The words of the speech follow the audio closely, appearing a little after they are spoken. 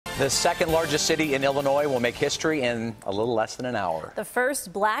The second largest city in Illinois will make history in a little less than an hour. The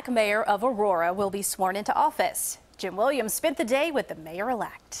first black mayor of Aurora will be sworn into office. Jim Williams spent the day with the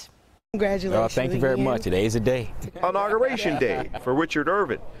mayor-elect. Congratulations. Well, thank you very much. Today is a day. Inauguration day for Richard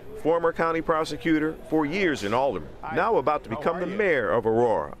Irvin, former county prosecutor for years in Alderman, now about to become the mayor of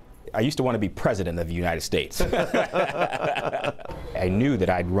Aurora. I used to want to be president of the United States. I knew that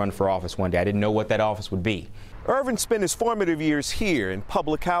I'd run for office one day. I didn't know what that office would be. Irvin spent his formative years here in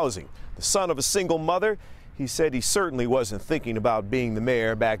public housing. The son of a single mother, he said he certainly wasn't thinking about being the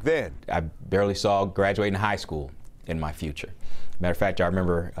mayor back then. I barely saw graduating high school in my future. Matter of fact, I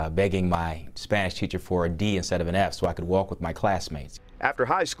remember begging my Spanish teacher for a D instead of an F so I could walk with my classmates. After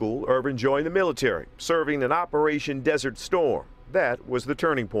high school, Irvin joined the military, serving in Operation Desert Storm. That was the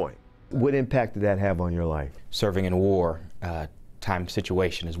turning point. What impact did that have on your life? Serving in a war time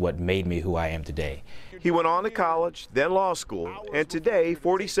situation is what made me who I am today. He went on to college, then law school, and today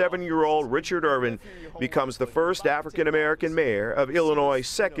 47-year-old Richard Irvin becomes the first African-American mayor of Illinois'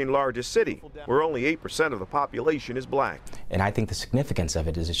 second largest city, where only 8% of the population is black. And I think the significance of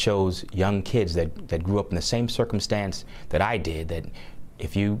it is it shows young kids that grew up in the same circumstance that I did, that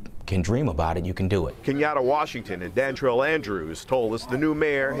if you can dream about it, you can do it. Kenyatta Washington and Dantrell Andrews told us the new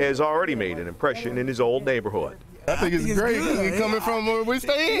mayor has already made an impression in his old neighborhood. I think it's great. Coming from where we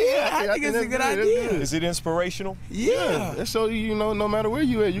stay. Yeah, I think it's a good idea. Is it inspirational? Yeah. That shows you, no matter where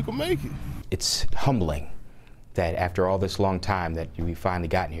you at, you can make it. It's humbling that after all this long time that we finally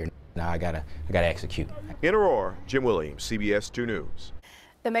gotten here. Now I gotta execute. In Aurora, Jim Williams, CBS 2 News.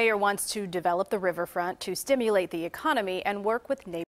 The mayor wants to develop the riverfront to stimulate the economy and work with neighbors.